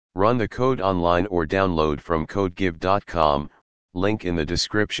Run the code online or download from codegive.com, link in the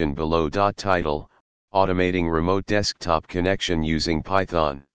description below. Title: Automating Remote Desktop Connection Using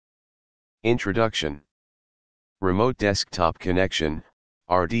Python. Introduction. Remote Desktop Connection,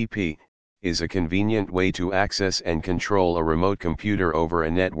 RDP, is a convenient way to access and control a remote computer over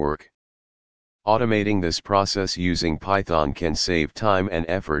a network. Automating this process using Python can save time and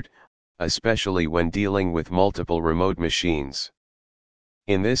effort, especially when dealing with multiple remote machines.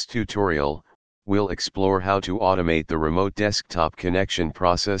 In this tutorial, we'll explore how to automate the remote desktop connection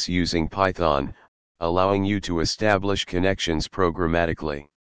process using Python, allowing you to establish connections programmatically.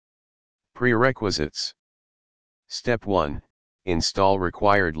 Prerequisites. Step 1. Install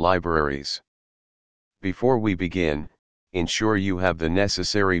required libraries. Before we begin, ensure you have the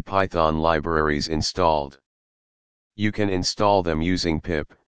necessary Python libraries installed. You can install them using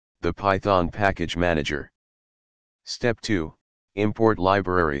pip, the Python package manager. Step 2. Import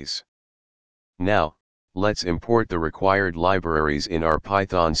libraries. Now, let's import the required libraries in our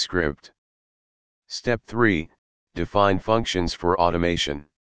Python script. Step 3. Define functions for automation.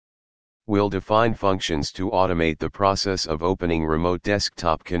 We'll define functions to automate the process of opening remote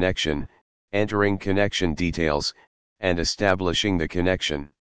desktop connection, entering connection details, and establishing the connection.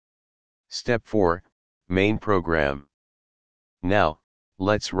 Step 4. Main program. Now,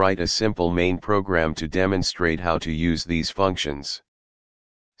 let's write a simple main program to demonstrate how to use these functions.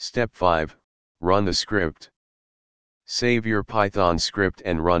 Step 5. Run the script. Save your Python script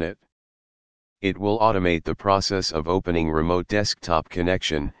and run it. It will automate the process of opening remote desktop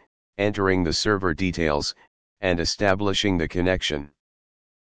connection, entering the server details, and establishing the connection.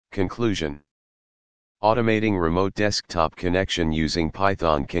 Conclusion. Automating remote desktop connection using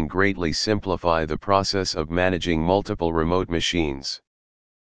Python can greatly simplify the process of managing multiple remote machines.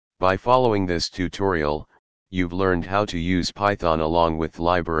 By following this tutorial, you've learned how to use Python along with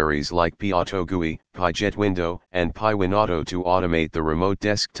libraries like PAutoGUI, PyJetWindow, and PyWinAuto to automate the remote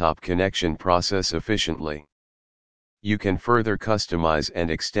desktop connection process efficiently. You can further customize and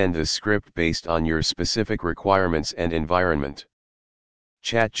extend the script based on your specific requirements and environment.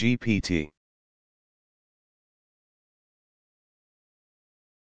 ChatGPT.